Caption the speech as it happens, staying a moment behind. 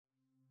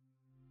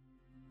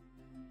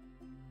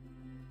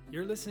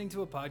You're listening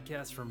to a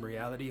podcast from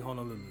Reality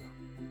Honolulu.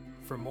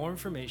 For more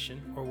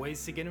information or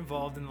ways to get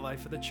involved in the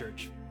life of the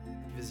church,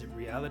 visit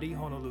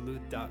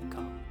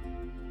realityhonolulu.com.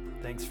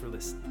 Thanks for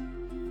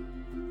listening.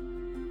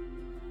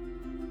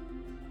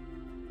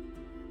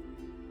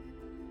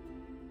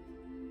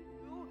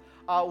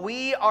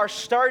 We are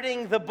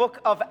starting the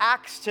book of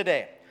Acts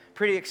today.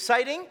 Pretty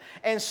exciting.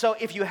 And so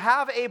if you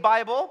have a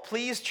Bible,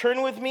 please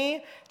turn with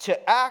me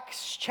to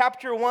Acts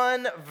chapter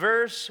 1,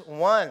 verse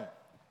 1.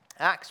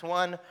 Acts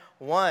 1,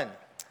 1.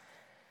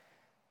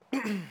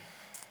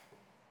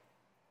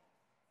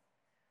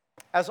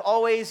 As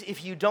always,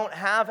 if you don't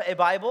have a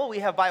Bible, we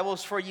have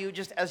Bibles for you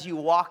just as you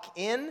walk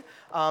in.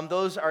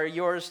 Those are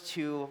yours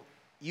to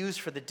use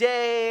for the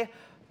day,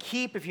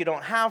 keep if you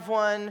don't have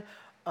one.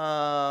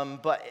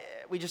 But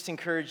we just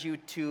encourage you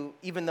to,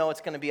 even though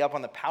it's going to be up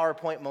on the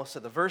PowerPoint, most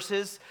of the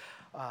verses,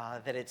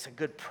 that it's a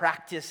good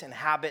practice and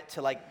habit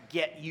to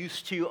get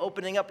used to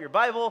opening up your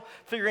Bible,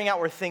 figuring out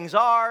where things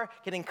are,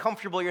 getting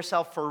comfortable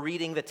yourself for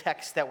reading the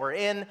text that we're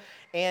in,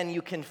 and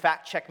you can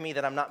fact check me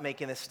that I'm not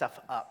making this stuff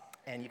up,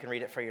 and you can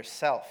read it for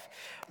yourself.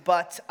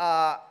 But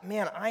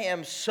man, I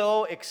am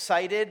so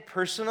excited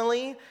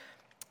personally.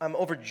 I'm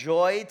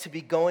overjoyed to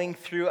be going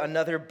through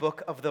another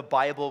book of the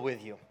Bible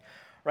with you.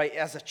 Right,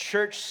 as a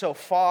church so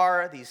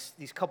far,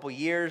 these couple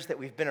years that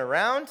we've been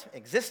around,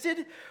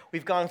 existed,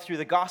 we've gone through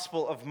the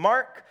Gospel of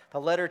Mark, the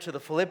letter to the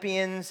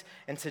Philippians,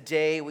 and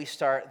today we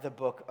start the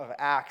book of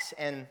Acts.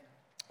 And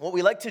what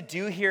we like to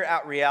do here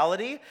at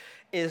Reality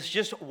is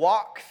just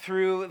walk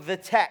through the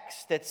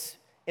text that's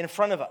in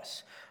front of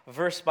us,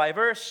 verse by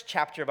verse,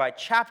 chapter by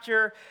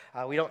chapter.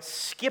 We don't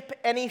skip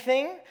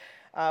anything.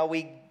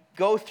 We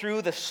go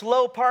through the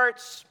slow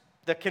parts,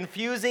 the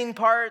confusing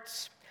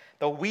parts,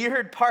 the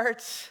weird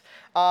parts,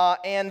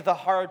 and the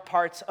hard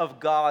parts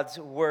of God's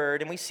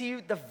word. And we see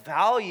the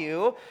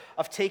value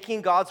of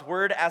taking God's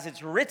word as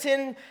it's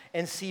written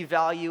and see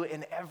value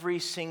in every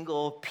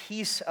single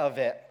piece of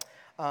it.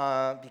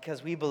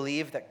 Because we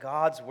believe that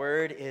God's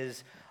word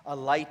is a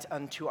light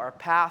unto our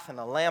path and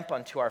a lamp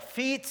unto our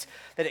feet,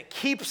 that it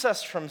keeps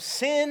us from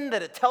sin,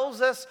 that it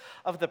tells us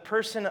of the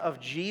person of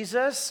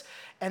Jesus,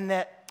 and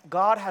that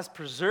God has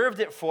preserved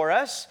it for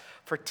us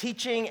for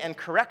teaching and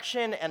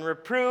correction and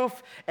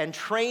reproof and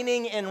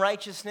training in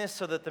righteousness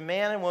so that the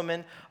man and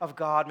woman of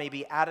God may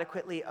be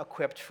adequately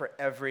equipped for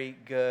every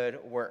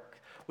good work.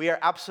 We are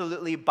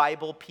absolutely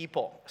Bible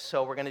people,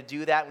 so we're going to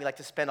do that. We like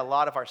to spend a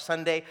lot of our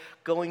Sunday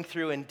going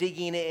through and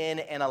digging in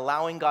and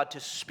allowing God to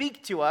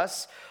speak to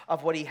us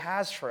of what he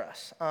has for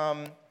us.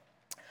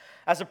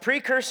 As a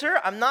precursor,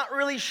 I'm not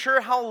really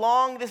sure how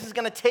long this is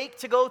going to take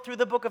to go through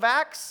the book of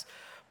Acts.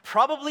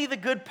 Probably the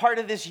good part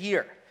of this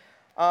year.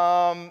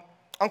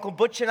 Uncle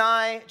Butch and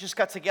I just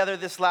got together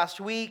this last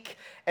week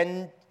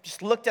and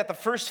just looked at the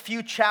first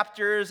few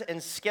chapters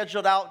and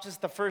scheduled out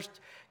just the first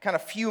kind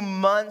of few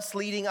months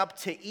leading up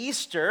to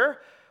Easter,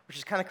 which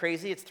is kind of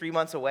crazy. It's 3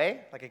 months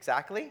away,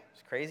 exactly.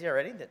 It's crazy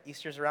already that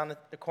Easter's around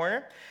the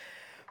corner.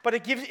 But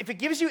if it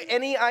gives you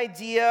any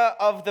idea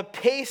of the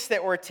pace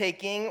that we're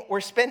taking, we're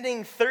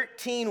spending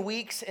 13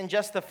 weeks in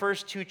just the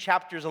first 2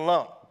 chapters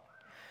alone.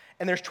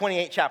 And there's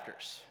 28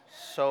 chapters.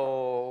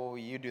 So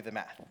you do the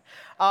math.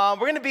 We're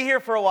going to be here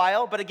for a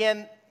while, but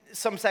again,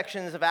 some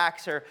sections of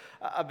Acts are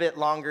a bit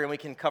longer, and we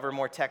can cover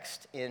more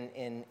text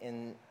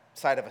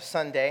inside of a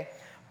Sunday.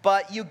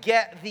 But you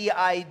get the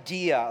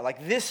idea.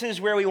 This is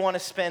where we want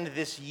to spend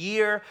this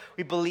year.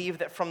 We believe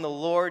that from the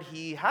Lord,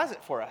 he has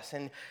it for us,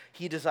 and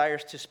he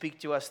desires to speak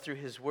to us through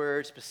his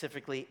word,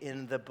 specifically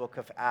in the book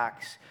of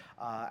Acts,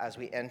 as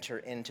we enter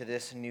into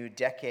this new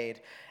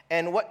decade.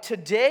 And what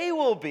today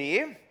will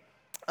be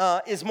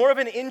is more of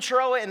an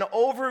intro, an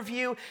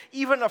overview,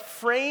 even a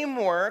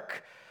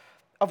framework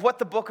of what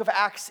the book of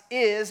Acts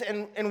is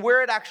and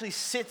where it actually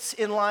sits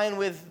in line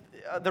with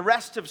the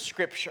rest of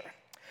Scripture.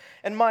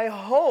 And my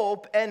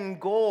hope and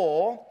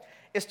goal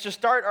is to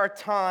start our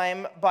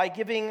time by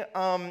giving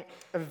a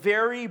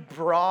very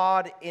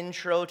broad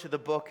intro to the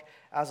book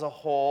as a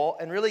whole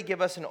and really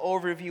give us an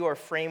overview or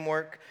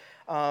framework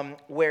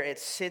where it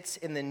sits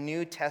in the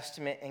New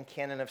Testament and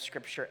canon of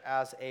Scripture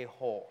as a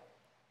whole.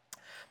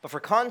 But for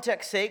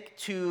context's sake,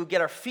 to get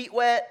our feet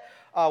wet,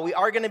 we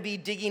are going to be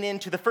digging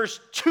into the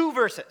first 2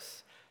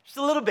 verses, just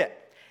a little bit,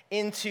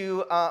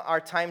 into our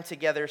time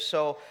together.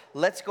 So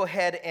let's go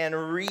ahead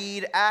and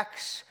read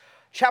Acts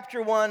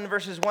chapter 1,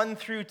 verses 1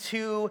 through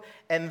 2,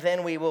 and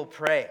then we will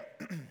pray.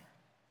 It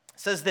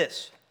says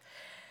this: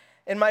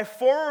 In my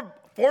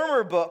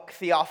former book,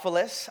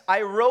 Theophilus,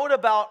 I wrote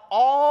about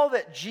all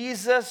that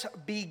Jesus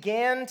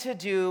began to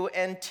do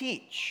and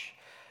teach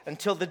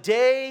until the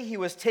day he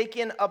was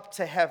taken up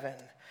to heaven,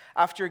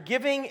 after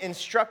giving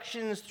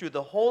instructions through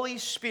the Holy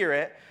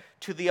Spirit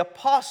to the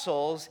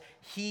apostles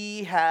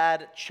he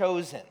had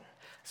chosen.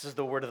 This is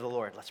the word of the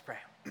Lord. Let's pray.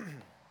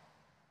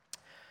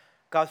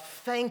 God,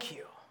 thank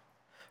you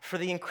for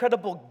the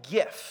incredible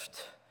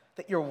gift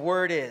that your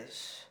word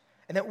is,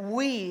 and that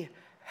we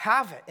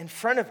have it in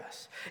front of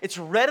us. It's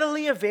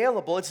readily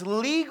available. It's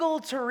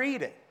legal to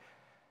read it.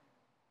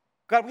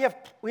 God,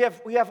 we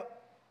have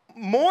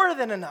more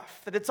than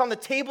enough, that it's on the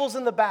tables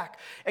in the back.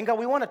 And God,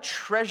 we want to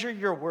treasure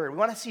your word. We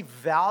want to see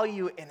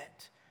value in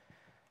it.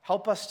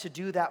 Help us to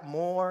do that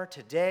more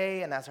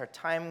today and as our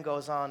time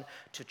goes on,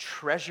 to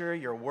treasure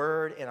your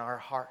word in our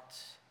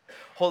hearts.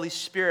 Holy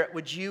Spirit,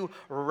 would you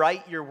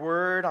write your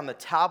word on the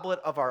tablet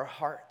of our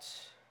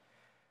hearts?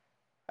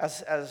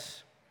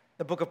 As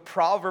the book of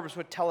Proverbs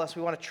would tell us,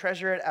 we want to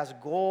treasure it as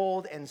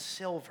gold and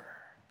silver,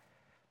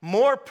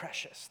 more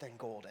precious than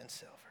gold and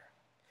silver.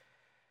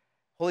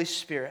 Holy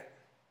Spirit,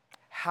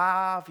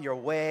 have your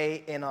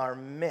way in our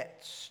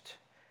midst.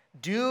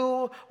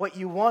 Do what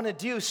you want to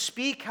do.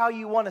 Speak how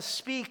you want to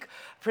speak.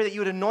 Pray that you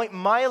would anoint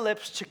my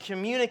lips to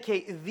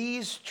communicate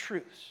these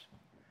truths.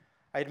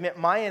 I admit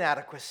my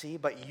inadequacy,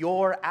 but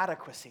your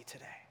adequacy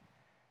today.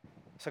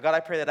 So God, I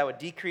pray that I would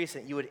decrease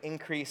and you would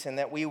increase, and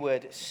that we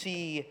would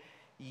see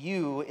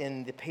you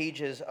in the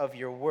pages of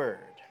your word.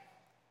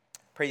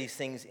 Pray these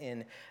things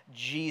in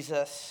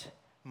Jesus'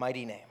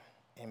 mighty name.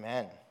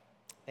 Amen.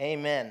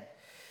 Amen.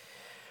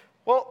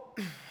 Well,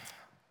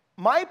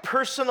 my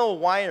personal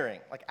wiring,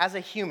 like as a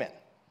human,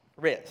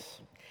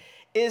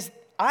 is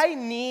I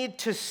need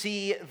to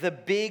see the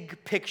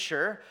big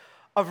picture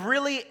of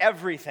really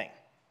everything.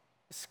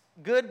 It's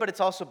good, but it's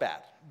also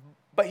bad.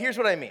 But here's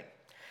what I mean.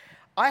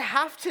 I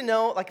have to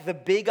know like the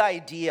big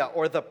idea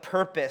or the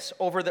purpose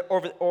or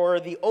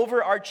the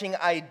overarching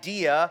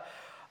idea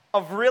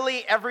of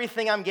really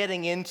everything I'm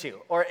getting into,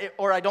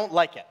 or I don't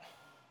like it.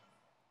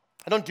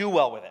 I don't do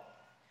well with it.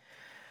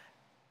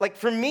 Like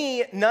for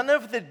me, none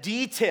of the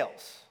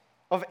details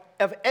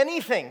of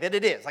anything that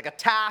it is, like a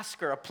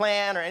task or a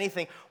plan or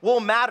anything,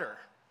 will matter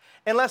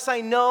unless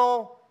I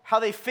know how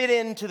they fit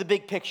into the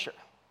big picture.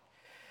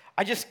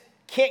 I just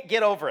can't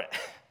get over it.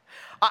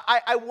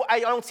 I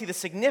don't see the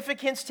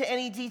significance to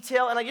any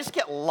detail, and I just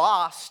get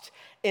lost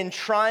in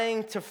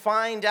trying to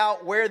find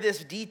out where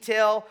this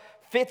detail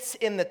fits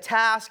in the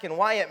task and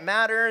why it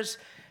matters.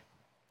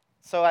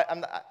 So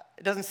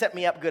it doesn't set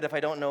me up good if I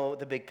don't know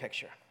the big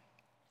picture.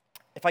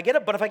 If I get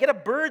a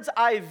bird's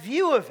eye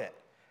view of it,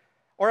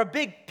 or a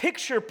big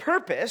picture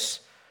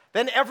purpose,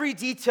 then every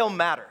detail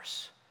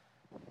matters.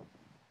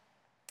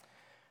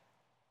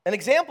 An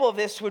example of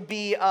this would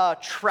be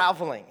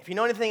traveling. If you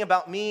know anything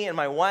about me and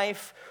my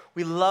wife,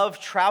 we love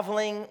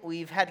traveling.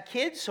 We've had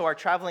kids, so our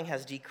traveling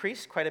has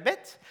decreased quite a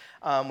bit.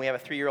 We have a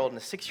 3-year-old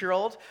and a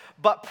 6-year-old.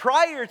 But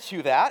prior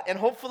to that, and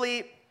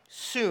hopefully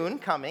soon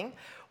coming,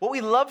 what we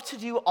loved to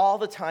do all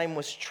the time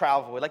was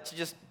travel. We like to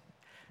just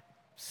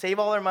save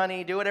all our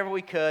money, do whatever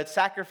we could,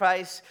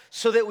 sacrifice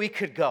so that we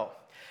could go.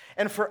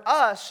 And for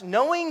us,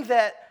 knowing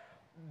that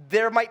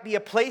there might be a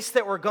place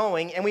that we're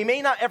going, and we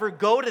may not ever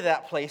go to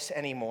that place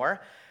anymore,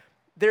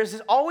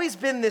 there's always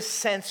been this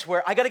sense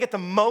where I got to get the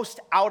most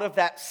out of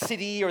that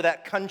city or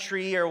that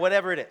country or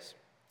whatever it is.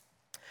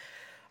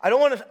 I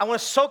want to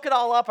soak it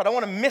all up. I don't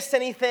want to miss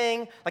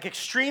anything, like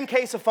extreme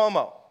case of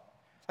FOMO.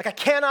 Like I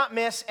cannot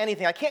miss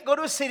anything. I can't go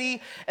to a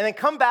city and then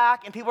come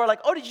back and people are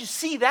like, oh, did you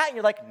see that? And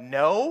you're like,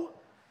 no,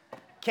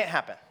 can't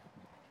happen.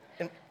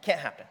 It can't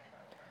happen.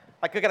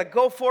 Like, we got to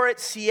go for it,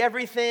 see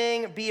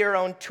everything, be your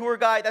own tour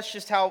guide. That's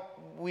just how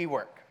we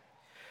work.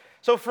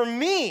 So for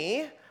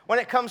me, when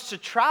it comes to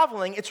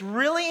traveling, it's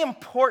really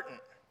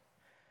important.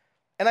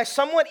 And I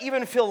somewhat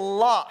even feel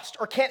lost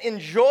or can't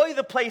enjoy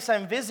the place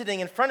I'm visiting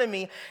in front of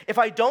me if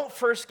I don't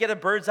first get a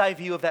bird's eye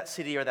view of that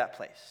city or that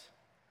place.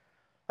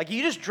 Like,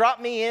 you just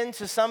drop me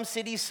into some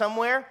city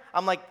somewhere,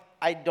 I'm like,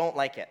 I don't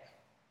like it.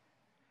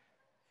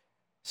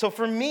 So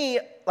for me,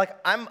 like,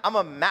 I'm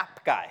a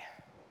map guy.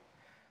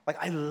 Like,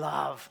 I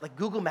love, like,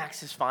 Google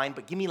Maps is fine,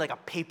 but give me, like, a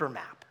paper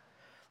map.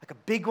 Like, a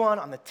big one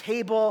on the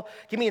table.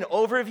 Give me an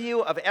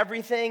overview of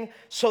everything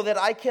so that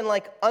I can,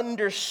 like,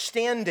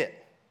 understand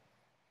it.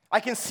 I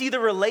can see the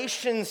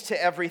relations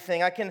to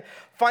everything. I can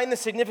find the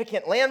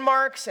significant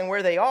landmarks and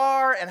where they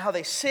are and how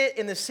they sit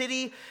in the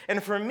city.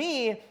 And for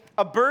me,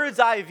 a bird's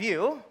eye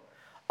view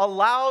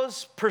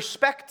allows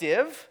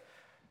perspective,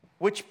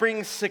 which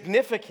brings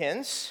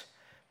significance,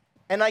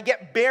 and I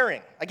get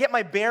bearing. I get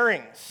my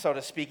bearings, so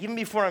to speak, even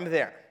before I'm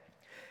there.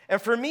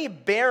 And for me,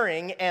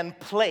 bearing and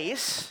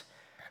place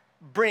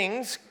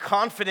brings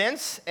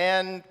confidence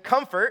and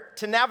comfort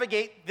to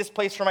navigate this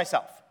place for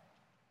myself.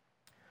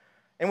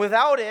 And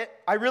without it,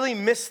 I really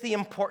miss the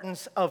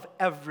importance of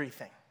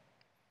everything.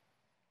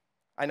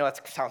 I know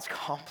that sounds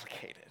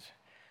complicated,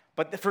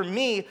 but for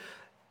me,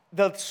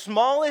 the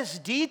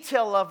smallest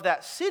detail of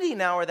that city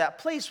now or that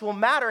place will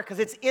matter because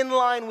it's in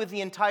line with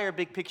the entire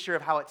big picture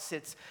of how it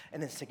sits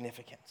and its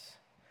significance.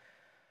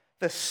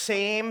 The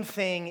same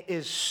thing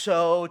is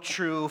so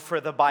true for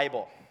the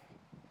Bible.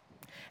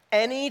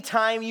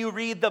 Anytime you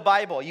read the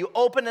Bible, you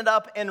open it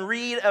up and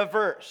read a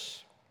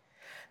verse,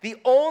 the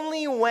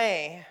only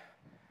way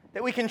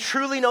that we can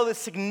truly know the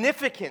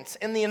significance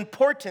and the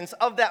importance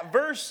of that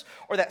verse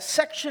or that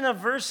section of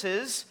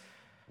verses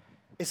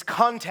is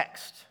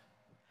context.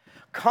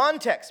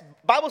 Context.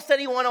 Bible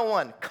Study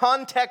 101.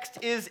 Context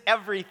is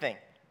everything.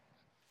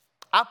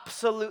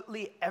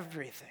 Absolutely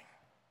everything.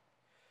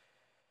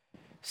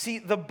 See,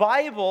 the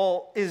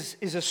Bible is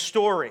a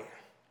story.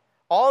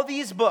 All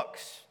these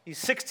books, these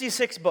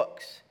 66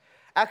 books,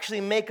 actually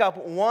make up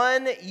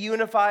one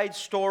unified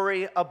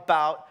story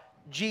about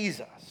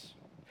Jesus.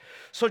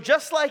 So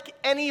just like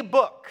any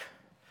book,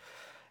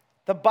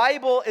 the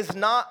Bible is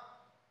not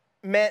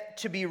meant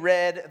to be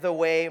read the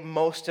way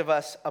most of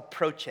us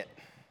approach it.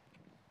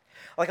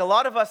 Like a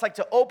lot of us like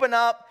to open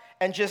up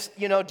and just,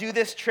 do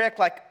this trick,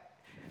 like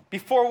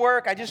before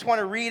work, I just want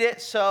to read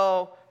it,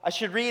 so I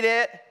should read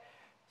it.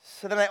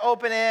 So then I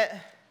open it,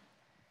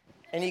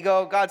 and you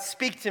go, God,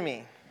 speak to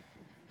me.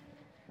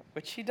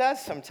 Which he does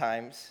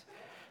sometimes,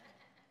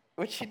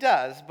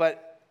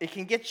 but it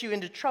can get you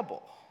into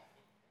trouble.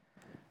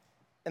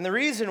 And the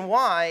reason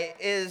why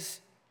is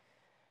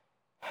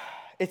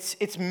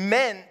it's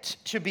meant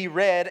to be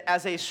read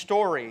as a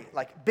story,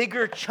 like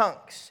bigger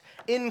chunks,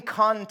 in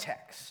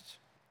context.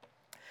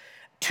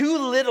 Too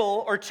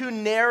little or too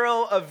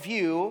narrow a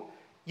view,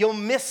 you'll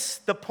miss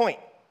the point.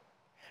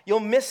 You'll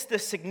miss the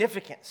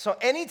significance. So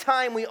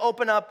anytime we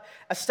open up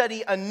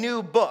a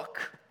new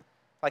book,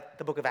 like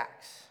the book of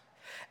Acts,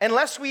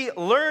 unless we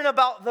learn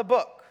about the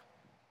book,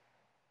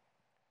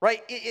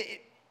 right,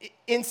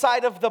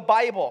 inside of the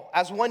Bible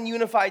as one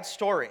unified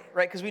story,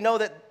 right, because we know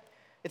that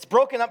it's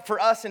broken up for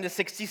us into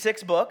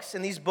 66 books,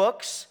 and these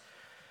books,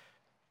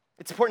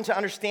 it's important to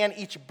understand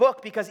each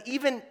book because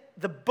even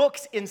the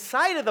books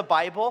inside of the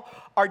Bible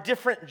are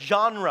different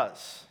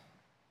genres,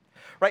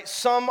 right?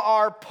 Some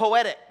are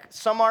poetic,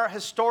 some are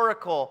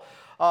historical,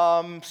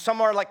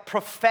 some are like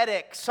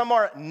prophetic, some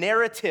are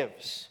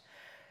narratives.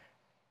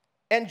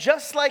 And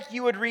just like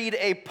you would read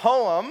a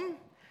poem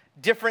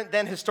different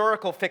than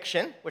historical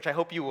fiction, which I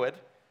hope you would,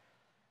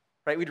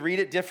 right? We'd read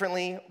it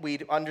differently.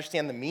 We'd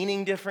understand the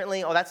meaning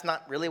differently. Oh, that's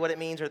not really what it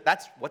means, or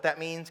that's what that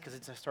means because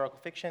it's historical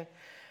fiction.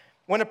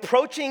 When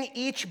approaching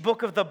each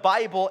book of the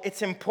Bible,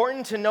 it's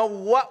important to know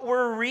what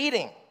we're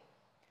reading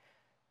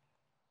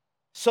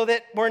so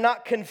that we're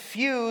not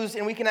confused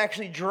and we can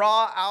actually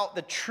draw out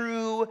the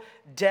true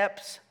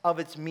depths of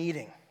its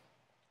meaning.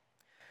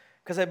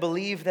 Because I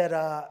believe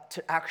that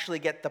to actually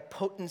get the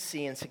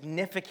potency and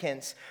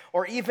significance,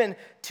 or even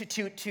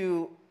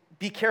to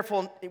be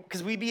careful,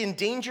 because we'd be in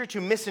danger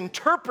to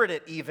misinterpret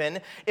it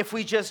even if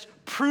we just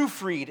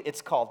proofread,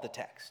 it's called, the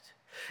text.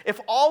 If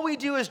all we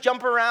do is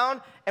jump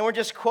around and we're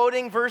just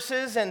quoting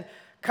verses and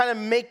kind of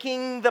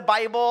making the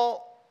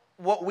Bible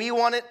what we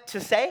want it to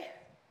say,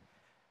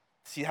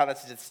 see how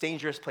that's a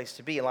dangerous place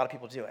to be. A lot of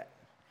people do it.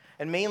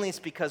 And mainly it's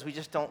because we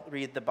just don't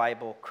read the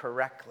Bible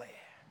correctly.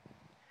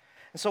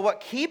 And so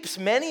what keeps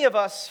many of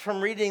us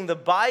from reading the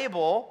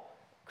Bible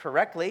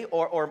correctly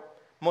or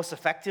most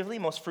effectively,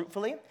 most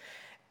fruitfully,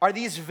 are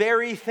these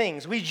very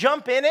things. We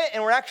jump in it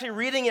and we're actually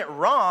reading it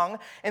wrong.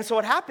 And so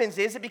what happens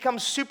is it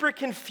becomes super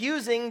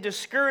confusing,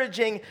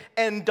 discouraging,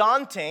 and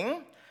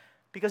daunting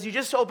because you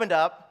just opened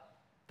up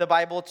the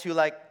Bible to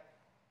like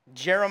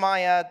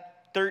Jeremiah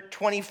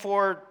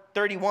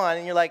 24:31,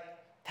 and you're like,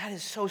 that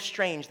is so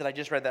strange that I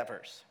just read that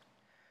verse.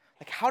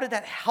 Like, how did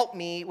that help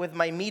me with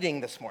my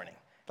meeting this morning?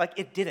 Like,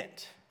 it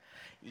didn't.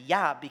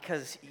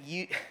 Because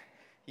you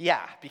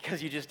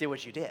just did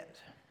what you did.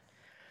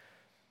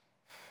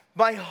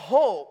 My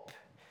hope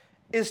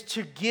is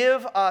to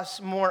give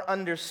us more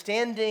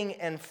understanding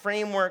and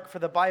framework for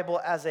the Bible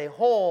as a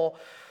whole.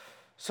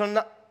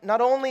 So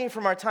not only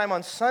from our time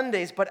on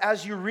Sundays, but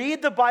as you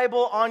read the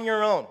Bible on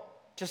your own,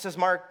 just as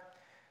Mark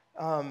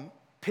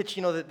pitched,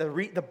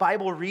 the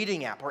Bible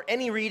reading app or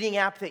any reading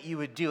app that you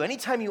would do.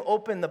 Anytime you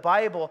open the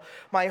Bible,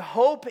 my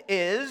hope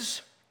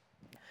is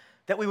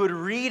that we would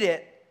read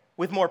it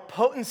with more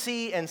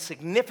potency and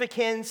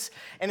significance,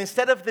 and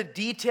instead of the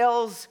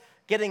details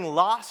getting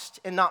lost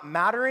and not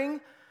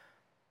mattering,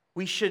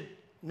 we should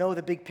know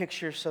the big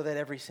picture so that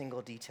every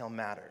single detail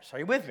matters. Are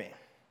you with me?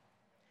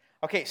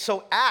 Okay,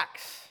 so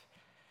Acts.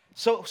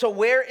 So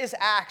where is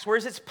Acts?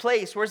 Where's its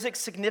place? Where's its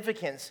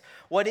significance?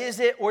 What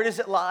is it? Where does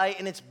it lie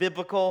in its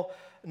biblical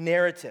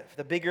narrative,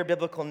 the bigger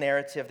biblical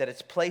narrative that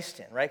it's placed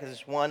in, right? Because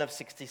it's one of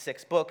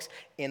 66 books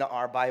in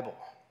our Bible.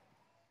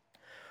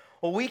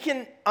 Well, we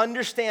can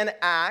understand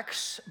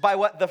Acts by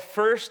what the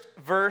first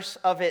verse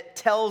of it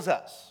tells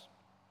us.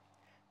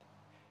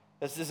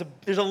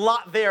 There's a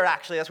lot there,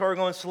 actually. That's why we're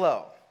going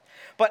slow.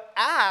 But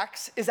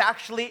Acts is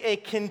actually a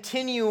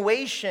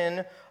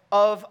continuation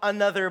of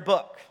another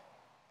book.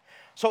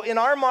 So in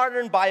our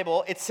modern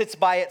Bible, it sits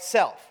by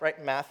itself,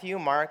 right? Matthew,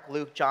 Mark,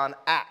 Luke, John,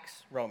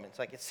 Acts, Romans.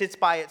 Like, it sits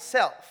by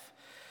itself.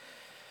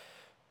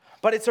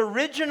 But its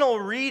original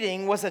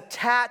reading was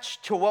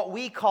attached to what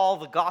we call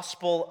the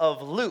Gospel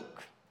of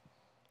Luke,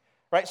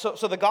 right? So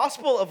the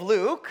Gospel of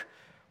Luke,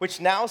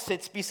 which now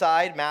sits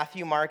beside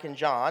Matthew, Mark, and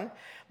John,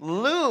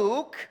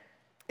 Luke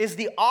is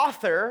the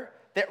author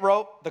that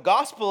wrote the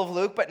Gospel of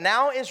Luke, but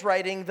now is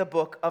writing the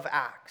book of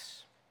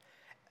Acts.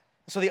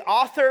 So the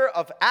author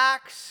of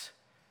Acts,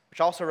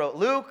 which also wrote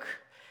Luke,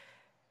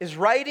 is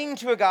writing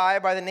to a guy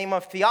by the name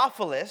of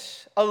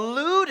Theophilus,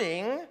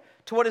 alluding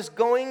to what is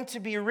going to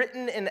be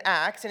written in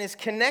Acts and is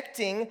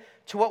connecting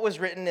to what was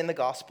written in the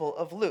Gospel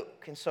of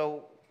Luke. And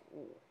so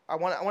I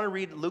want to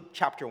read Luke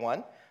chapter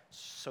 1.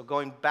 So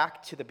going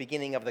back to the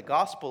beginning of the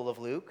Gospel of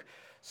Luke,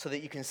 so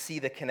that you can see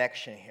the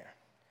connection here.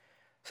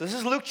 So this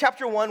is Luke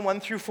chapter 1, 1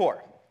 through 4.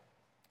 It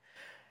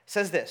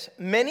says this: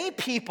 many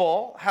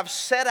people have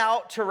set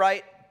out to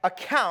write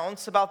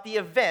accounts about the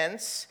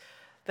events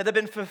that have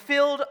been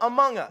fulfilled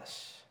among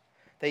us.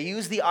 They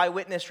use the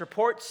eyewitness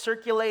reports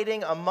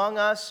circulating among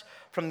us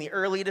from the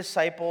early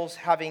disciples,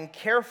 having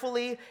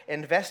carefully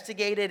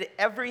investigated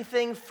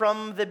everything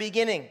from the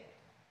beginning.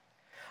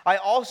 I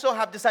also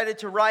have decided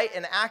to write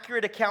an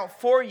accurate account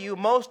for you,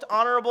 most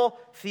honorable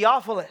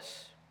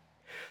Theophilus,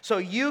 so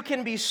you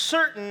can be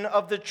certain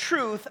of the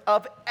truth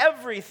of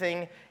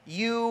everything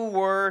you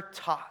were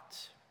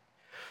taught.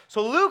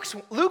 So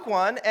Luke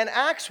 1 and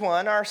Acts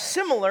 1 are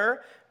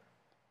similar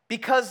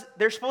because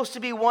they're supposed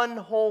to be one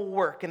whole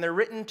work, and they're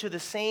written to the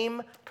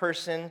same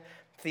person,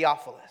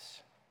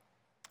 Theophilus.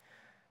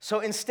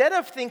 So instead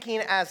of thinking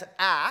as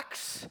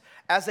Acts,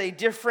 as a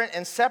different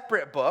and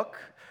separate book,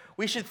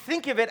 we should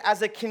think of it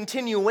as a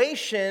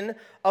continuation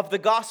of the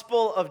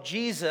gospel of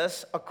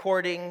Jesus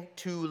according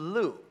to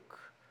Luke.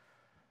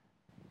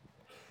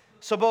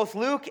 So both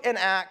Luke and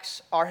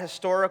Acts are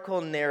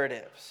historical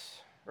narratives,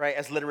 right,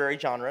 as literary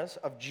genres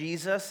of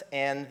Jesus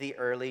and the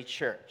early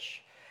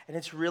church. And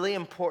it's really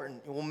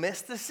important. We'll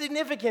miss the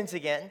significance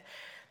again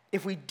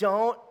if we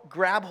don't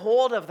grab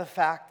hold of the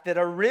fact that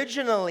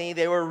originally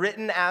they were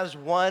written as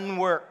one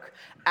work,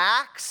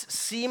 Acts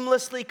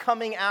seamlessly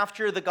coming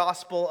after the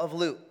Gospel of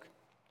Luke.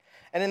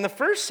 And in the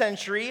first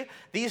century,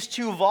 these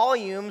two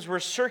volumes were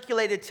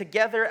circulated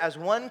together as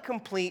one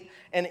complete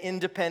and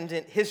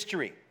independent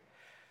history.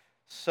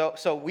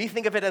 So we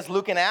think of it as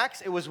Luke and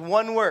Acts. It was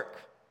one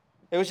work.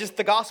 It was just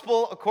the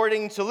Gospel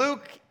according to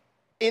Luke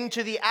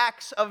into the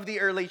Acts of the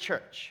early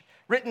church,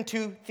 written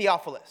to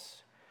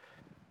Theophilus.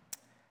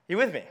 You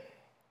with me?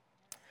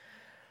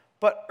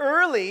 But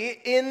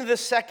early in the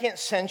second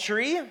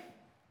century,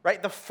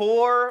 right, the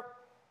four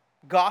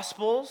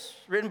Gospels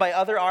written by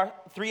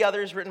three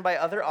others written by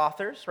other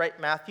authors, right,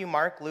 Matthew,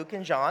 Mark, Luke,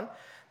 and John,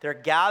 they're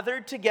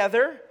gathered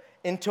together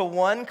into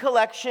one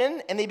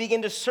collection, and they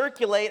begin to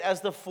circulate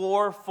as the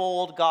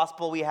fourfold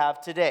gospel we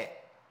have today.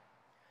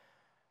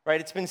 Right,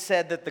 it's been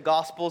said that the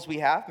Gospels we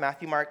have,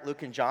 Matthew, Mark,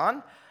 Luke, and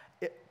John,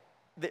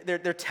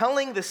 they're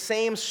telling the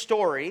same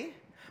story,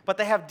 but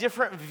they have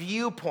different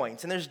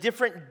viewpoints, and there's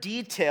different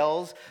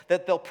details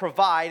that they'll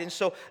provide, and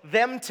so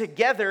them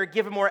together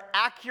give a more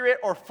accurate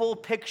or full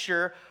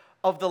picture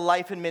of the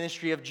life and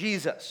ministry of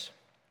Jesus.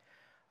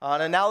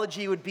 An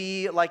analogy would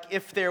be like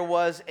if there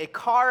was a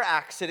car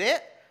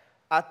accident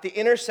at the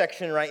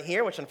intersection right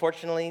here, which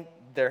unfortunately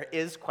there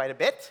is quite a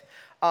bit,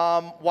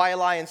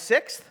 Wailea and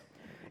 6th.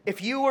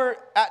 If you were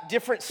at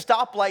different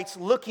stoplights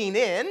looking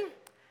in,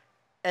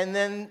 and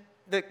then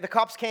the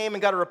cops came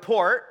and got a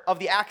report of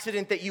the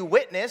accident that you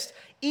witnessed,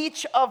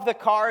 each of the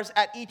cars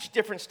at each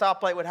different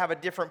stoplight would have a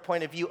different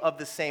point of view of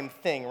the same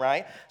thing,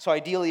 right? So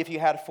ideally, if you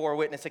had 4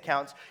 witness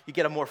accounts, you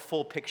get a more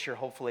full picture,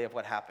 hopefully, of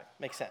what happened.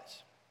 Makes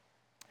sense.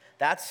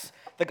 That's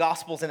the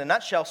Gospels in a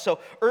nutshell. So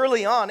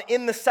early on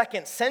in the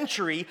second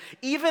century,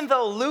 even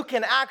though Luke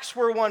and Acts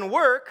were one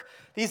work,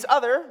 these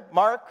other,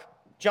 Mark,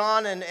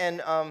 John,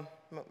 and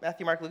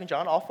Matthew, Mark, Luke, and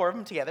John, all 4 of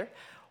them together,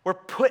 were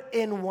put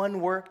in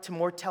one work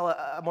to tell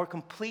a more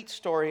complete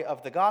story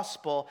of the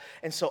gospel.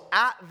 And so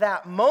at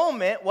that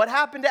moment, what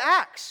happened to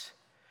Acts?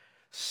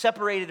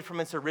 Separated from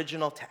its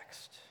original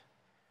text.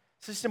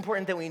 It's just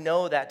important that we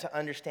know that to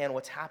understand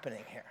what's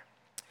happening here.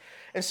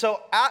 And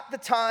so at the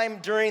time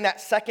during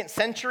that second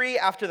century,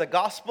 after the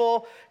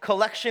gospel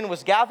collection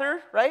was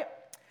gathered, right?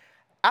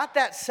 At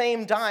that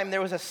same time,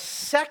 there was a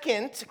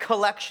second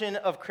collection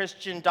of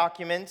Christian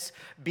documents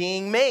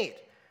being made.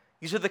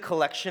 These are the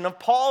collection of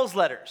Paul's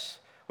letters,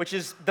 which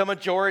is the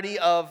majority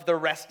of the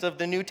rest of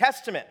the New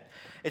Testament.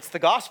 It's the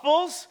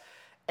Gospels,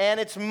 and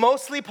it's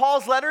mostly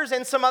Paul's letters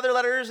and some other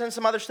letters and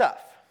some other stuff.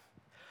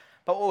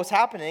 But what was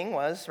happening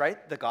was,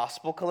 right, the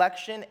Gospel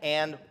collection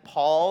and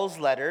Paul's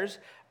letters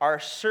are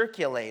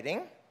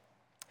circulating,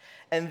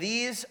 and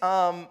these,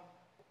 and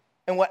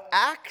what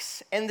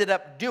Acts ended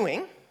up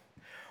doing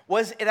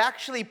was it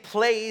actually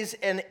plays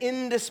an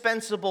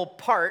indispensable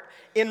part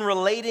in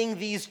relating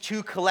these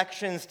two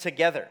collections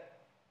together.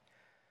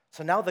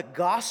 So now the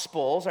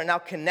Gospels are now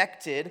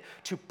connected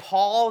to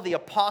Paul the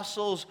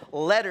Apostle's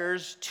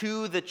letters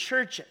to the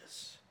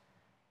churches.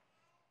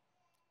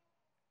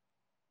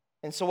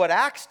 And so what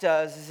Acts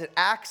does is it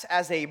acts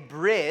as a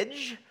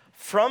bridge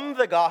from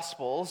the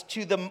Gospels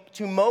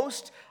to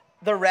most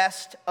the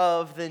rest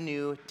of the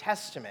New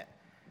Testament.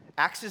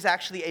 Acts is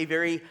actually a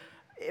very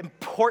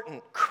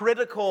important,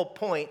 critical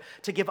point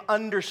to give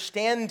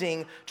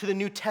understanding to the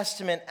New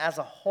Testament as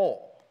a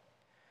whole.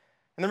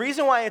 And the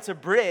reason why it's a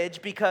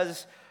bridge,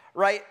 because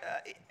right,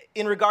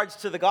 in regards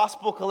to the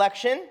gospel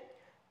collection,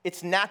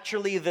 it's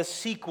naturally the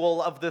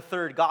sequel of the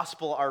third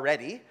gospel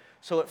already.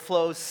 So it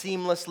flows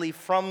seamlessly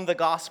from the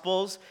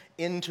Gospels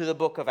into the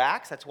book of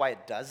Acts. That's why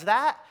it does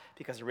that,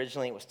 because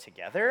originally it was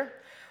together.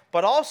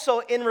 But also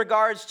in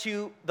regards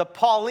to the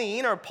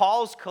Pauline, or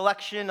Paul's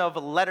collection of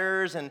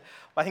letters, and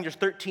I think there's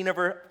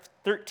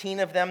 13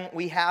 of them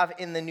we have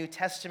in the New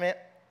Testament.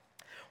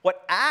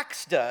 What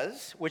Acts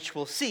does, which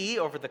we'll see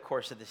over the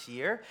course of this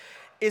year,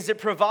 is it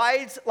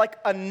provides like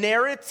a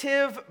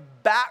narrative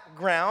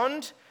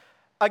background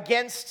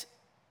against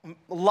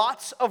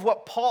lots of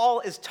what Paul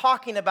is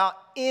talking about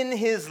in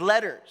his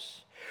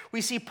letters.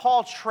 We see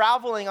Paul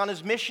traveling on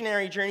his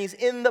missionary journeys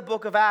in the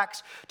book of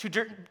Acts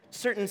to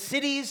certain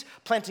cities,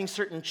 planting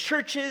certain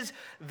churches.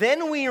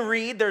 Then we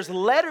read there's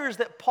letters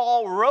that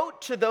Paul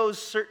wrote to those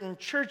certain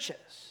churches.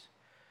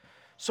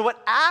 So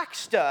what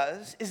Acts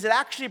does is it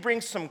actually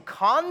brings some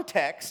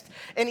context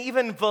and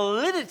even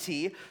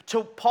validity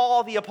to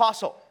Paul the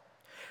apostle.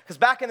 Because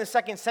back in the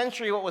 2nd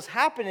century, what was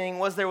happening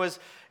was it was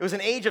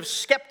an age of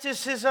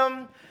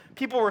skepticism.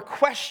 People were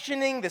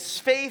questioning this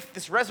faith,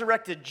 this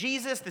resurrected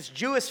Jesus, this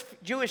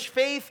Jewish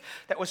faith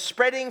that was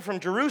spreading from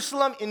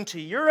Jerusalem into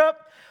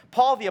Europe.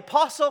 Paul the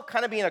apostle,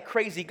 kind of being a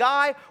crazy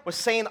guy, was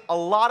saying a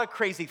lot of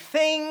crazy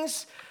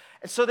things.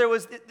 And so there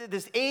was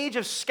this age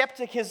of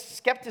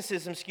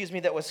skepticism,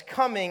 that was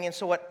coming. And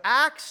so what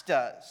Acts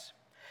does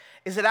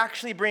is it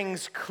actually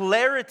brings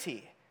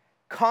clarity,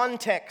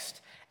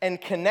 context, and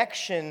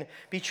connection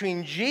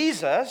between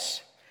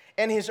Jesus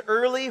and his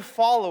early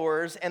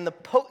followers and the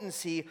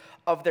potency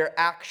of their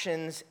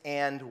actions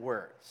and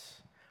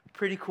words.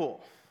 Pretty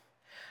cool.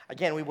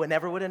 Again, we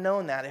never would have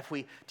known that if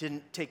we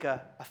didn't take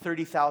a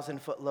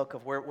 30,000-foot look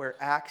of where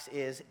Acts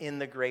is in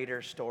the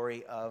greater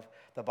story of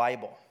the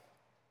Bible.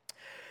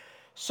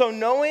 So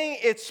knowing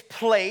its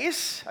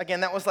place,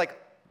 again, that was like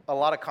a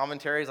lot of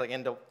commentaries, like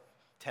into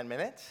 10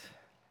 minutes.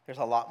 There's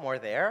a lot more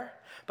there.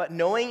 But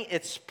knowing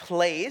its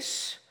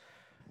place,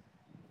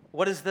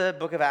 what does the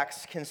book of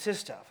Acts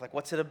consist of? Like,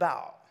 what's it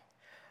about?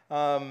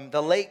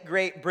 The late,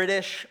 great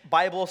British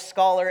Bible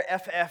scholar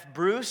F.F.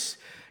 Bruce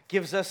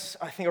gives us,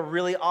 I think, a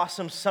really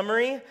awesome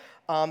summary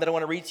that I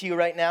want to read to you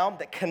right now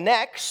that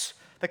connects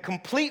the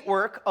complete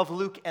work of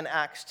Luke and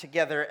Acts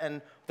together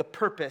and the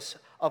purpose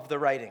of the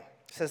writing.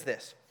 It says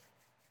this: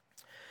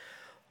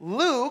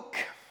 Luke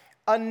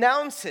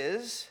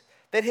announces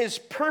that his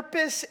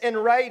purpose in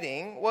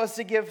writing was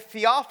to give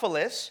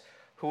Theophilus,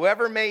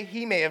 whoever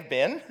he may have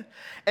been,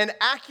 an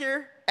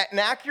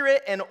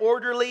accurate and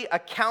orderly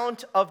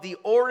account of the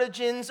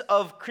origins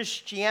of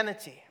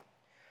Christianity,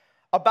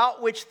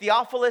 about which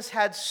Theophilus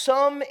had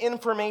some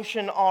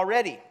information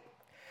already.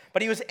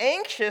 But he was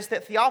anxious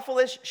that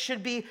Theophilus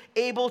should be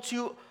able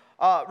to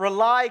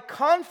rely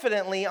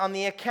confidently on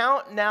the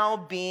account now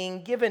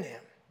being given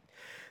him.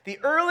 The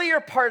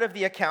earlier part of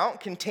the account,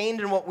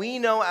 contained in what we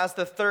know as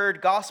the third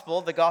gospel,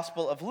 the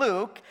Gospel of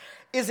Luke,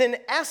 is in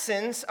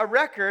essence a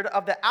record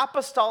of the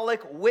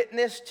apostolic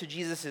witness to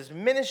Jesus'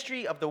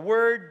 ministry of the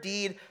word,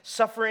 deed,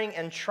 suffering,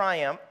 and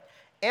triumph,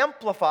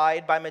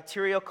 amplified by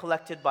material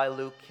collected by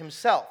Luke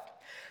himself.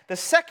 The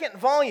second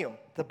volume,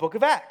 the book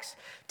of Acts,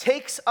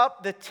 takes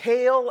up the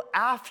tale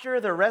after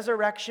the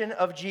resurrection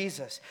of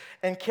Jesus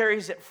and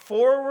carries it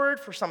forward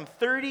for some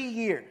 30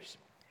 years.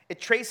 It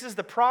traces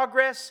the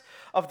progress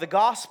of the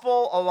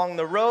gospel along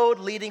the road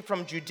leading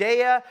from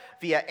Judea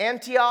via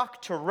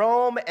Antioch to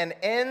Rome and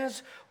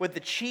ends with the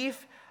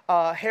chief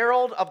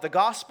herald of the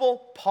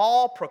gospel,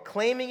 Paul,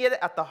 proclaiming it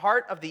at the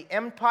heart of the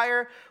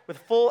empire with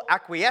full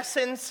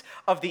acquiescence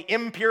of the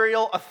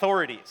imperial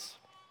authorities.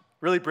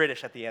 Really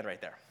British at the end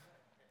right there.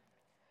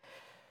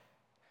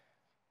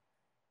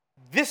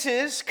 This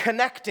is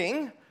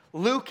connecting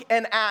Luke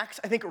and Acts,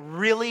 I think,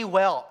 really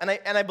well. And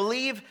I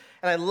believe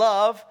and I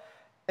love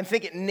and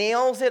think it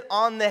nails it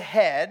on the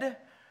head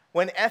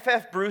when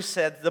F.F. Bruce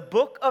said, the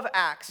book of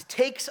Acts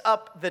takes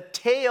up the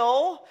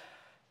tale,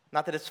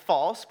 not that it's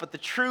false, but the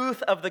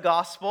truth of the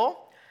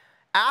gospel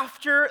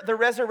after the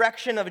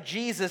resurrection of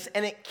Jesus,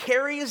 and it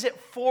carries it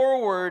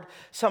forward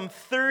some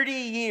 30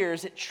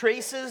 years. It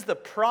traces the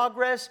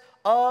progress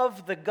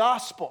of the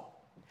gospel,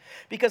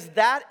 because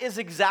that is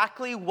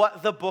exactly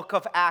what the book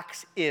of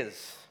Acts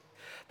is.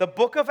 The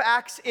book of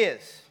Acts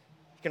is,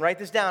 you can write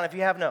this down if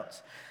you have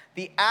notes,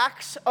 the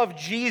acts of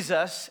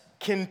Jesus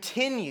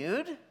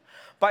continued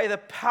by the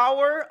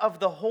power of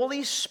the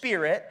Holy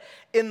Spirit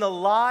in the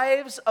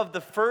lives of the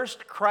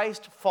first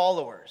Christ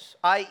followers,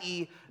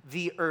 i.e.,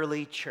 the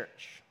early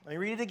church. Let me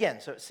read it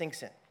again so it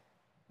sinks in.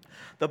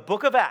 The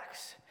book of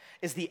Acts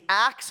is the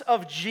acts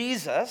of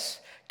Jesus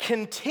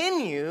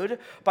continued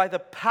by the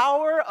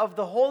power of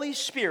the Holy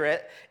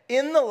Spirit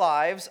in the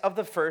lives of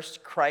the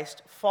first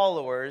Christ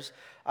followers,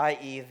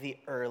 i.e., the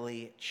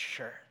early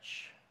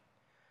church.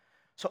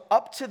 So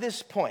up to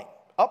this point,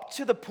 up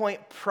to the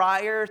point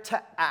prior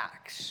to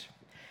Acts,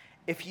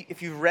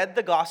 if you've read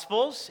the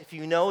Gospels, if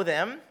you know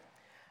them,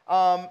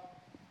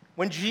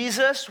 when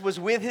Jesus was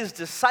with his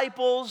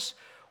disciples,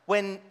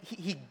 when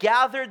he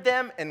gathered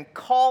them and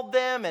called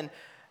them, and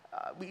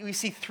we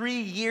see 3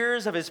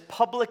 years of his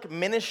public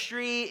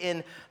ministry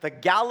in the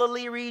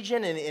Galilee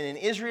region and in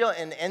Israel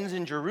and ends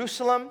in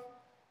Jerusalem,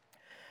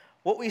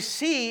 what we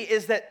see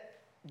is that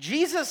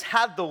Jesus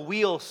had the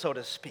wheel, so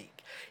to speak.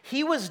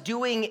 He was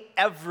doing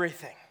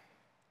everything.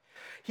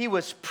 He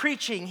was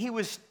preaching, he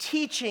was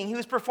teaching, he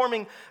was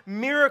performing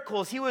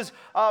miracles, he was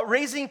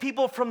raising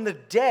people from the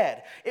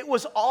dead. It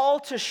was all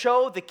to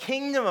show the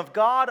kingdom of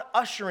God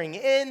ushering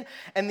in,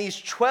 and these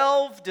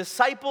 12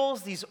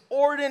 disciples, these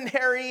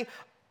ordinary,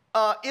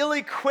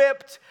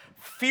 ill-equipped,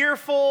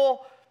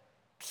 fearful,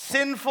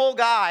 sinful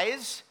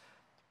guys,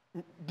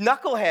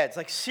 knuckleheads,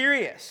 like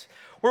serious,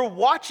 were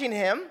watching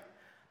him,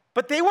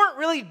 but they weren't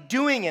really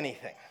doing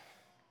anything.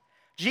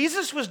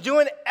 Jesus was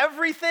doing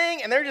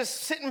everything, and they're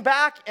just sitting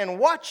back and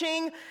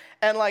watching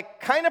and like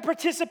kind of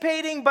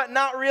participating, but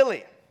not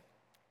really.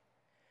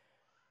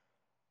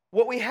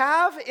 What we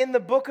have in the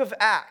book of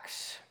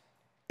Acts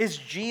is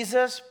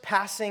Jesus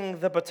passing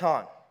the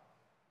baton.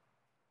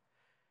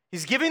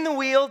 He's giving the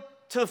wheel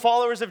to the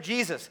followers of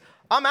Jesus.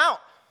 I'm out.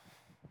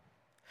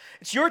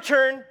 It's your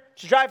turn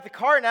to drive the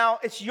car now.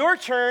 It's your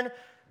turn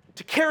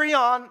to carry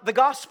on the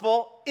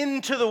gospel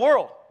into the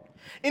world,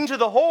 into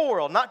the whole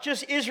world, not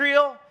just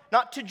Israel,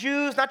 not to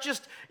Jews, not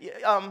just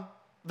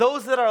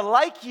those that are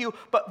like you,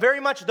 but very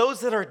much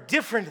those that are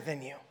different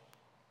than you.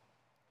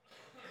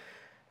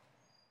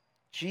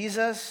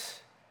 Jesus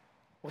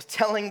was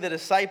telling the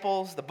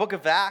disciples, the book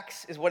of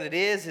Acts is what it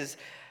is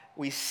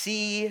we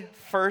see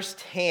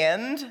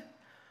firsthand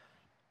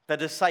the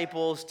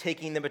disciples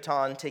taking the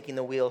baton, taking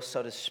the wheel,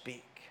 so to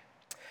speak.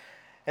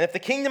 And if the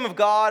kingdom of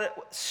God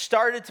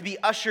started to be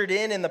ushered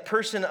in the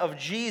person of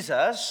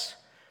Jesus,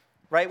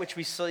 right, which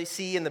we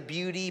see in the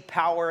beauty,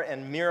 power,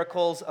 and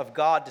miracles of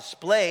God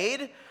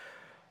displayed,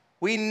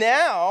 we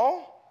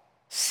now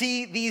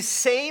see these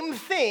same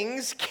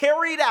things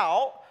carried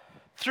out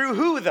through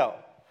who, though?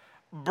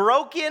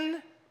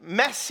 Broken,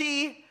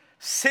 messy,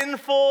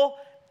 sinful,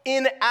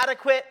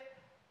 inadequate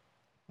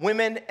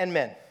women and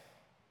men.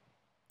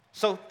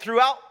 So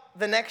throughout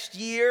the next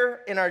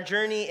year in our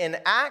journey in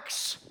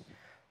Acts,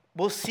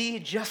 we'll see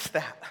just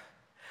that.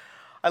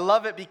 I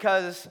love it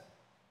because,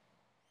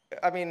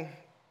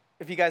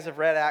 if you guys have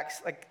read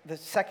Acts, like the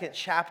second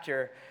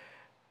chapter,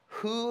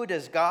 who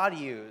does God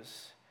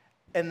use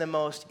in the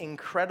most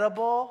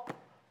incredible,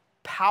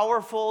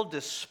 powerful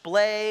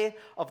display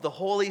of the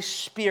Holy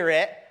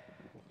Spirit?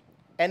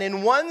 And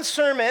in one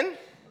sermon,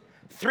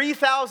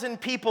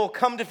 3,000 people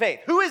come to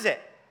faith. Who is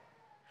it?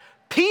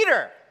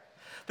 Peter.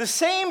 The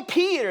same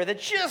Peter that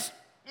just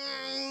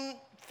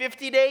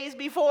 50 days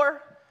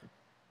before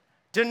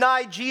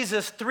denied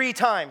Jesus 3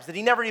 times, that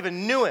he never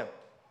even knew him.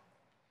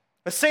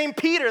 The same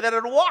Peter that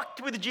had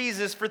walked with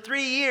Jesus for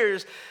 3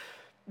 years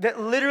that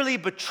literally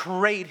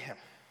betrayed him.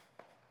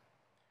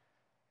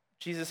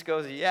 Jesus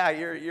goes, yeah,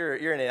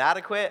 you're an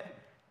inadequate.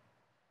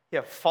 You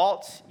have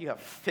faults. You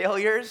have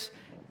failures.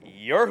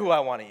 You're who I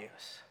want to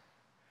use.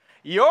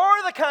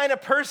 You're the kind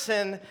of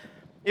person,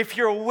 if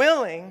you're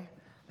willing,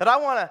 that I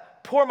want to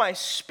pour my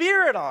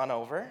spirit on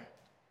over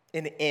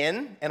and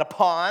in and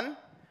upon.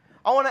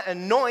 I want to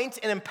anoint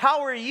and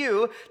empower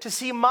you to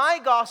see my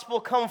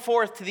gospel come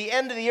forth to the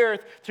end of the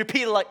earth through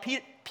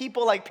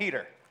people like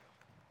Peter.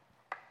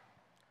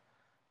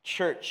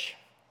 Church,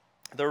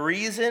 the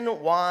reason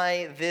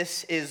why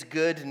this is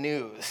good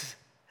news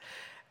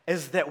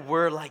is that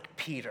we're like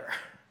Peter.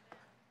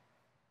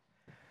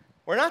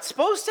 We're not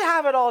supposed to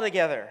have it all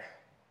together.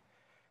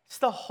 It's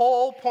the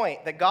whole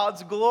point, that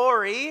God's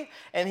glory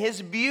and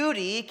his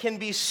beauty can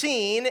be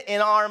seen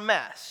in our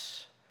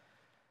mess.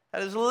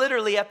 That is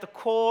literally at the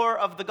core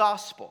of the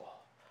gospel,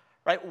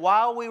 right?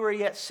 While we were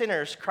yet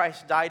sinners,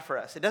 Christ died for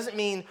us. It doesn't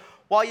mean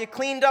while you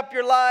cleaned up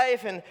your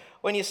life and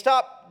when you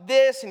stop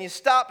this and you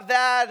stop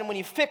that and when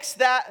you fix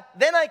that,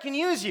 then I can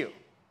use you.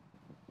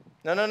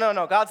 No.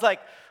 God's like,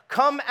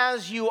 come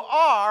as you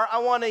are. I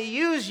want to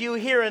use you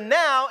here and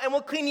now, and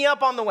we'll clean you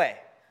up on the way.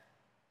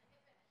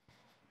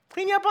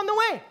 Clean you up on the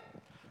way.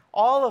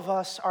 All of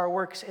us are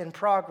works in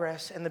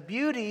progress, and the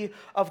beauty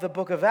of the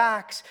book of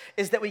Acts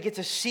is that we get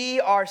to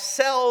see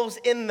ourselves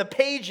in the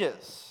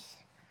pages.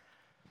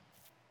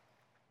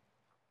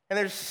 And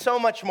there's so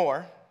much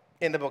more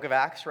in the book of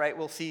Acts, right?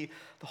 We'll see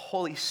the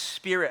Holy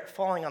Spirit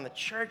falling on the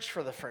church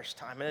for the first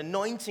time and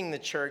anointing the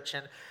church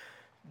and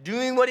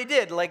doing what he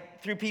did,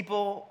 like through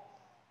people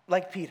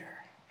like Peter.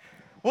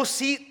 We'll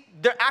see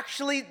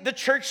the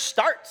church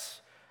starts.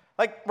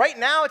 Like right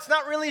now, it's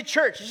not really a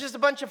church. It's just a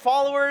bunch of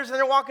followers, and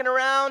they're walking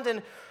around.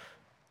 And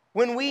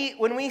when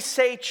we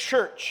say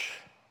church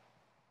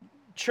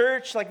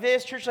like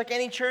this, church like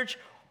any church,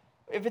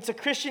 if it's a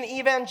Christian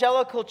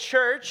evangelical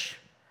church,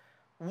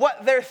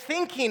 what they're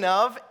thinking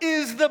of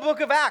is the book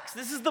of Acts.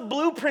 This is the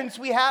blueprints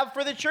we have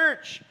for the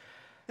church.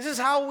 This is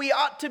how we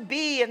ought to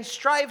be and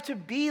strive to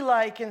be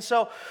like. And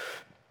so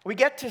we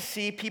get to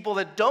see people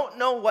that don't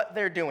know what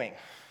they're doing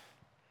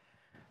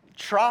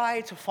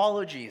try to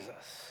follow Jesus.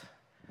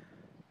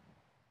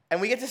 And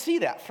we get to see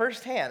that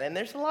firsthand. And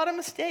there's a lot of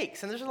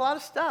mistakes and there's a lot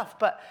of stuff,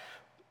 but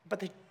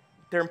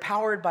they're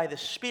empowered by the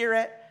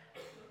Spirit,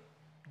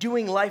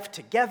 doing life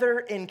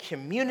together in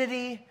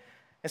community.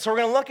 And so we're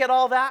going to look at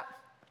all that.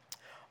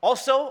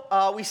 Also,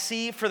 we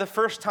see for the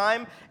first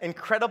time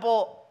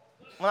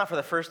not for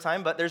the first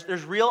time, but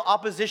there's real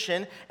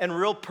opposition and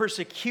real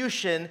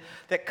persecution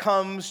that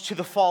comes to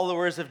the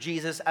followers of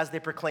Jesus as they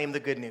proclaim the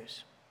good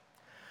news.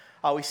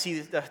 We see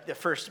the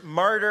first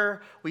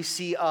martyr. We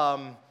see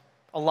a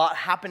lot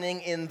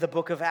happening in the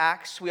book of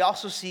Acts. We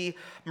also see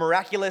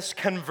miraculous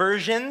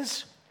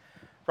conversions,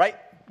 right?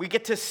 We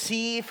get to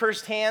see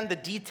firsthand the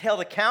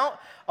detailed account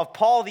of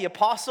Paul the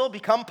Apostle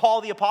become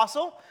Paul the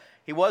Apostle.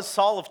 He was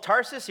Saul of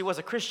Tarsus. He was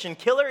a Christian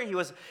killer. He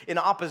was in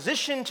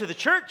opposition to the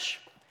church.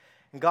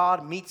 And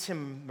God meets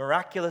him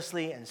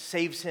miraculously and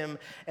saves him.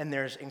 And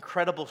there's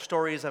incredible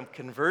stories of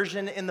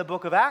conversion in the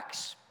book of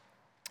Acts.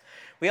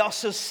 We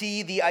also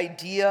see the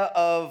idea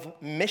of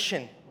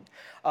mission,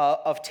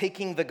 of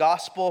taking the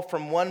gospel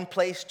from one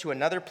place to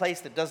another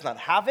place that does not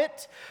have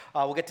it.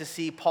 We'll get to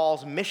see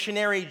Paul's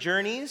missionary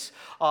journeys,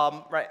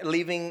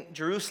 leaving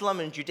Jerusalem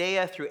and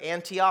Judea through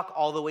Antioch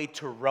all the way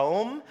to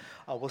Rome.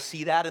 We'll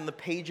see that in the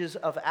pages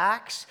of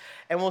Acts.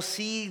 And we'll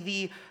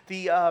see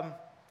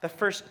the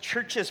first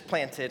churches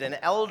planted and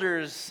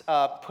elders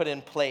put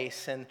in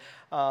place. And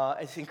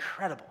it's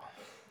incredible.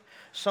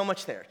 So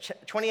much there.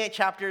 28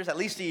 chapters, at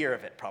least a year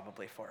of it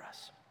probably for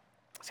us.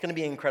 It's going to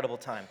be an incredible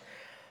time.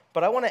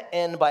 But I want to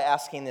end by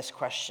asking this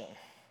question.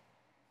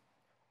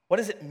 What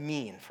does it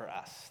mean for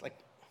us? Like,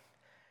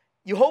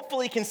 you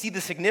hopefully can see the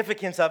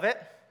significance of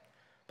it,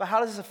 but how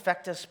does this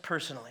affect us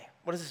personally?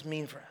 What does this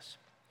mean for us?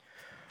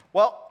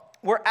 Well,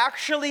 we're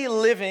actually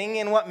living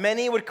in what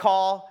many would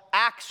call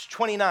Acts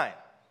 29.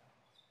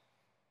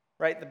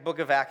 Right? The book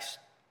of Acts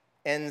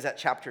ends at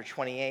chapter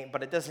 28,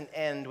 but it doesn't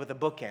end with a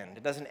bookend.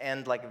 It doesn't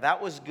end like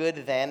that was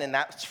good then and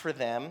that's for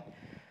them,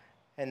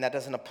 and that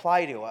doesn't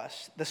apply to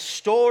us. The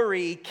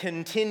story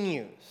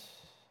continues.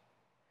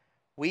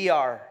 We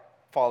are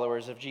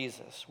followers of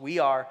Jesus. We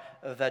are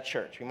the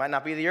church. We might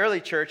not be the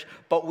early church,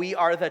 but we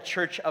are the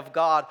church of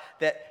God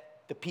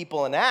that the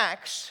people in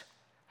Acts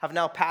have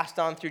now passed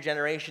on through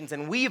generations,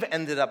 and we've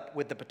ended up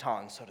with the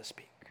baton, so to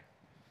speak.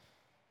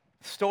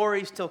 The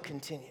story still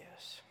continues.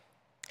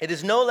 It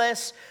is no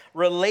less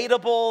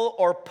relatable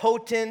or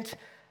potent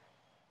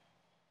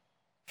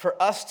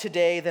for us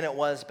today than it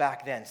was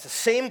back then. It's the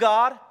same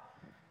God,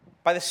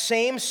 by the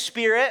same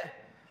Spirit,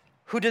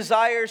 who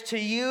desires to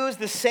use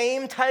the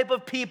same type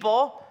of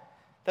people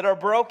that are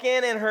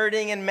broken and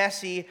hurting and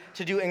messy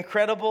to do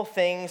incredible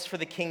things for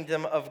the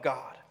kingdom of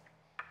God.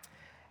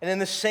 And in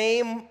the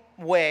same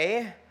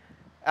way,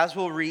 as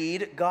we'll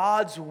read,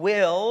 God's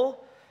will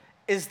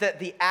is that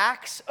the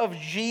acts of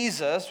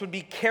Jesus would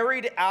be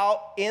carried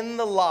out in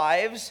the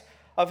lives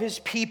of his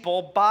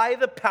people by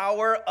the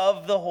power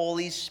of the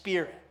Holy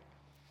Spirit.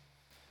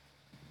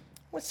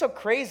 What's so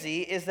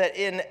crazy is that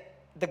in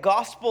the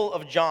Gospel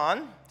of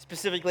John,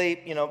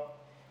 specifically,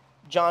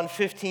 John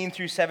 15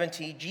 through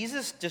 17,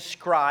 Jesus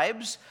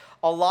describes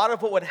a lot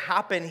of what would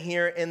happen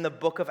here in the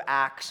book of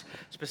Acts,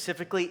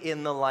 specifically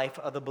in the life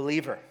of the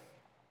believer.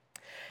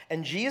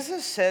 And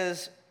Jesus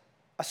says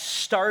a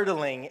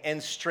startling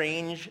and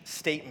strange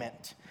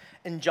statement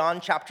in John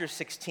chapter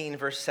 16,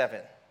 verse 7.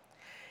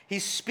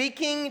 He's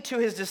speaking to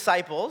his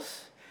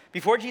disciples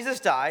before Jesus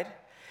died,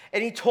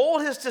 and he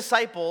told his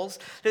disciples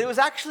that it was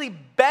actually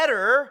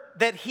better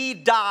that he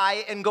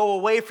die and go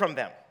away from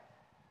them.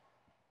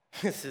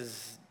 This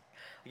is,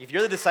 if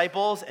you're the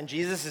disciples and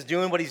Jesus is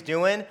doing what he's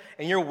doing,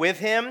 and you're with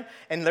him,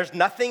 and there's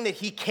nothing that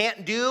he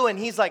can't do, and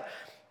he's like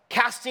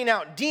casting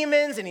out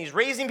demons, and he's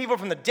raising people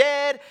from the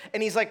dead,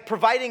 and he's like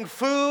providing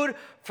food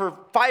for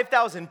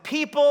 5,000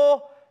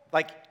 people.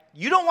 Like,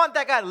 you don't want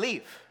that guy to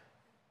leave.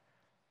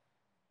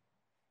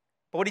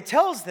 But what he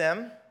tells them,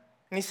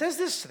 and he says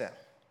this to them,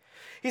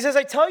 he says,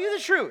 I tell you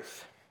the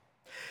truth.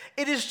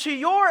 It is to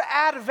your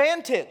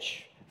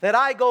advantage that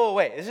I go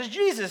away. This is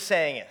Jesus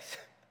saying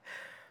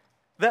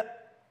it.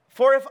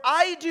 For if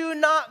I do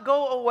not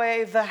go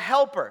away, the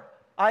helper,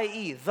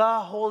 i.e., the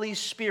Holy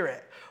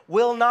Spirit,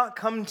 will not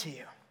come to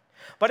you.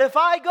 But if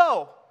I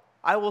go,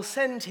 I will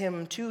send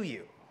him to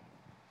you.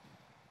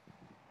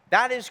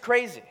 That is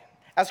crazy.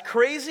 As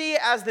crazy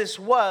as this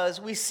was,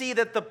 we see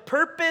that the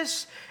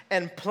purpose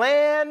and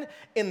plan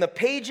in the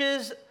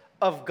pages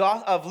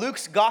of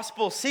Luke's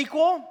gospel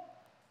sequel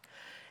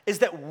is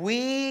that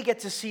we get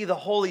to see the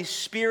Holy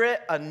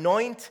Spirit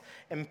anoint,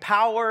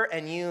 empower,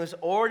 and use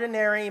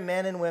ordinary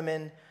men and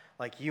women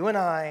like you and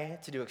I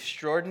to do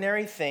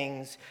extraordinary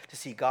things to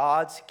see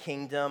God's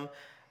kingdom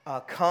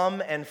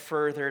come and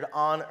furthered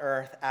on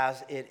earth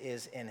as it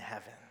is in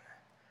heaven.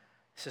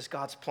 This is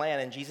God's plan,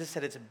 and Jesus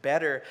said it's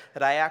better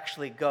that I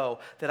actually go,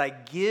 that I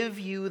give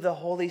you the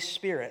Holy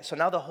Spirit. So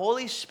now the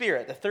Holy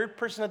Spirit, the third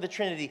person of the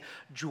Trinity,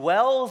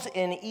 dwells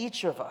in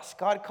each of us.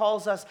 God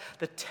calls us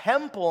the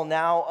temple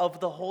now of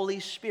the Holy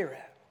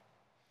Spirit.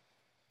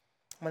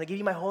 I'm going to give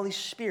you my Holy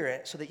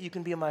Spirit so that you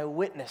can be my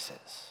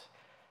witnesses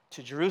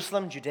to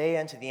Jerusalem,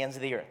 Judea, and to the ends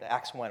of the earth.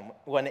 Acts 1:8.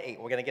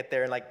 We're going to get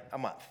there in like a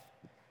month.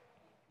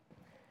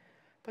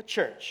 But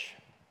church,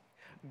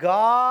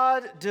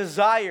 God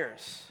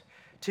desires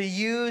to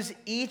use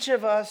each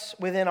of us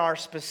within our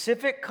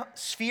specific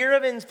sphere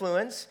of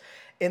influence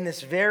in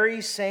this very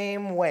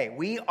same way.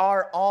 We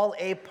are all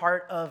a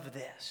part of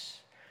this.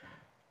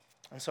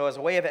 And so as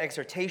a way of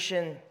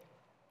exhortation,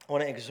 I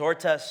want to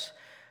exhort us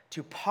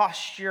to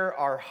posture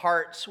our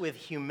hearts with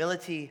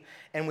humility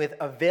and with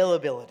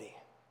availability,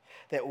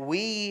 that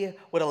we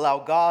would allow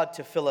God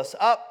to fill us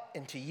up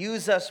and to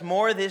use us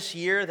more this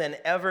year than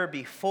ever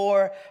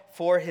before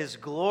for his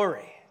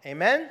glory.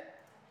 Amen?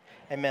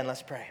 Amen.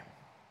 Let's pray.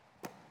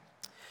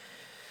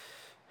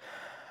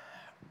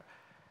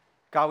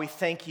 God, we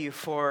thank you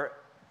for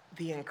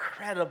the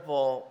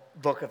incredible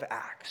book of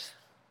Acts.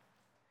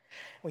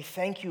 We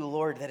thank you,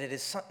 Lord, that it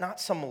is not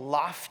some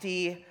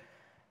lofty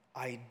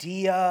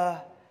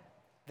idea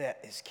that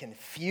is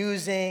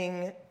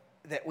confusing,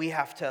 that we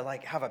have to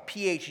have a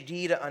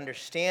PhD to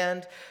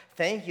understand.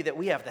 Thank you that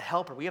we have the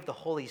Helper. We have the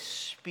Holy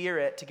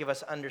Spirit to give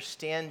us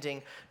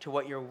understanding to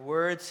what your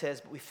word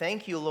says. But we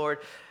thank you, Lord,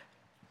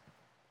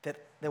 that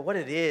what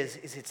it is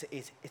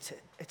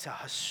it's a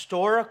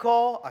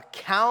historical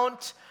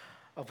account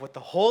of what the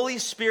Holy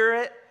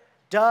Spirit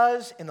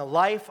does in the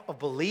life of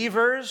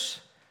believers.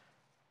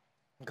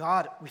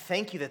 God, we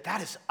thank you that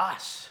that is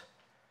us.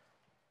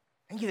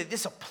 Thank you that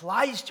this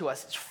applies to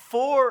us. It's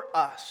for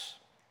us.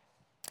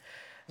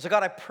 So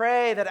God, I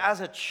pray that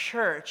as a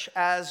church,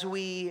 as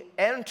we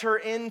enter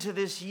into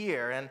this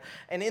year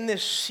and in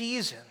this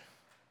season,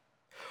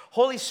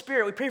 Holy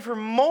Spirit, we pray for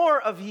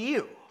more of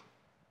you.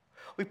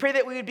 We pray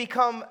that we would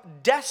become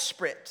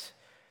desperate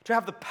to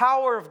have the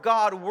power of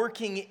God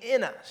working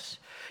in us.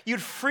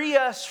 You'd free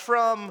us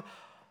from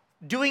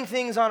doing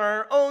things on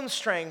our own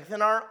strength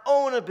and our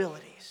own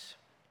abilities.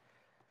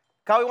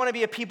 God, we want to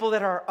be a people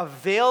that are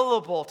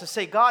available to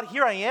say, God,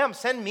 here I am,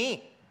 send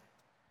me.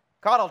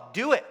 God, I'll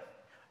do it.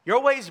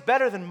 Your way is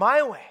better than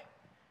my way.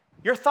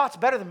 Your thoughts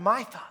better than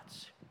my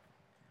thoughts.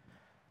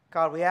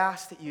 God, we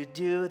ask that you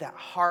do that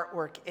heart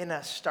work in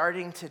us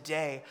starting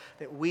today,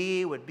 that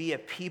we would be a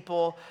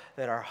people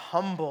that are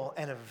humble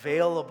and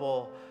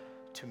available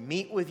to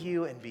meet with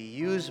you and be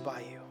used by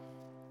you.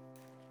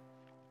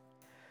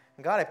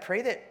 And God, I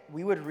pray that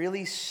we would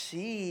really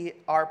see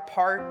our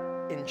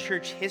part in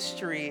church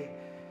history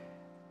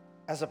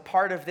as a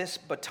part of this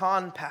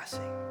baton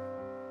passing.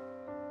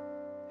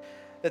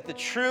 That the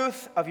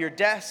truth of your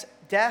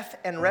death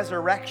and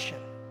resurrection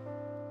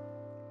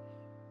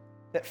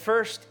that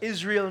first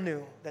Israel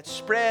knew, that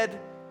spread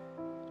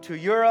to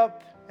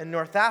Europe and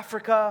North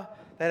Africa,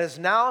 that has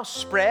now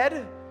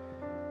spread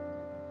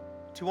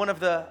to one of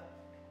the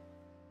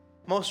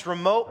most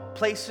remote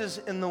places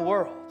in the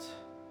world.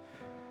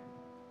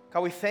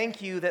 God, we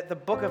thank you that the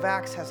book of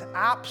Acts has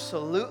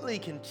absolutely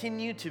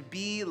continued to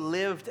be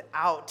lived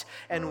out,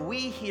 and we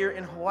here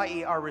in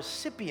Hawaii are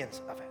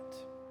recipients of it.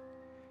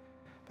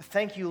 But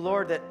thank you,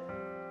 Lord, that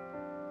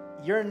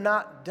you're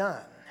not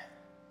done.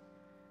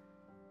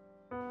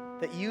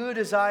 That you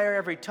desire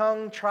every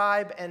tongue,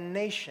 tribe, and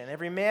nation,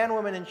 every man,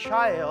 woman, and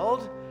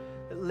child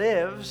that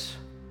lives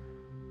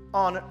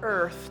on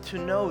earth to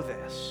know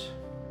this.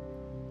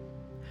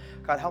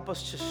 God, help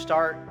us to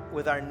start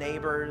with our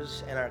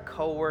neighbors and our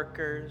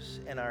coworkers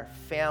and our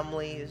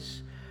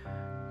families.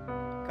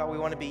 God, we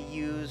want to be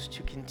used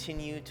to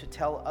continue to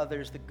tell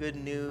others the good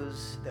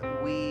news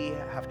that we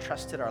have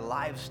trusted our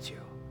lives to.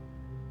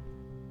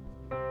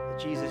 That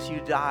Jesus,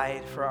 you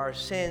died for our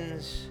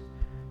sins.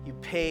 You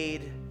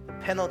paid the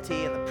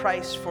penalty and the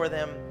price for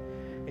them.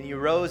 And you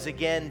rose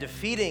again,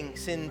 defeating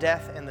sin,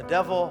 death, and the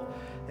devil.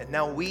 That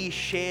now we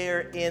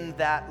share in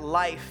that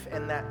life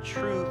and that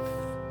truth.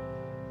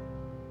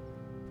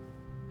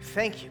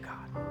 Thank you,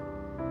 God.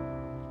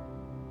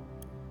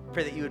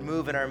 Pray that you would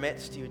move in our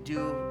midst. You would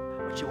do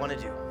what you want to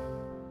do.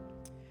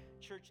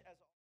 Church, as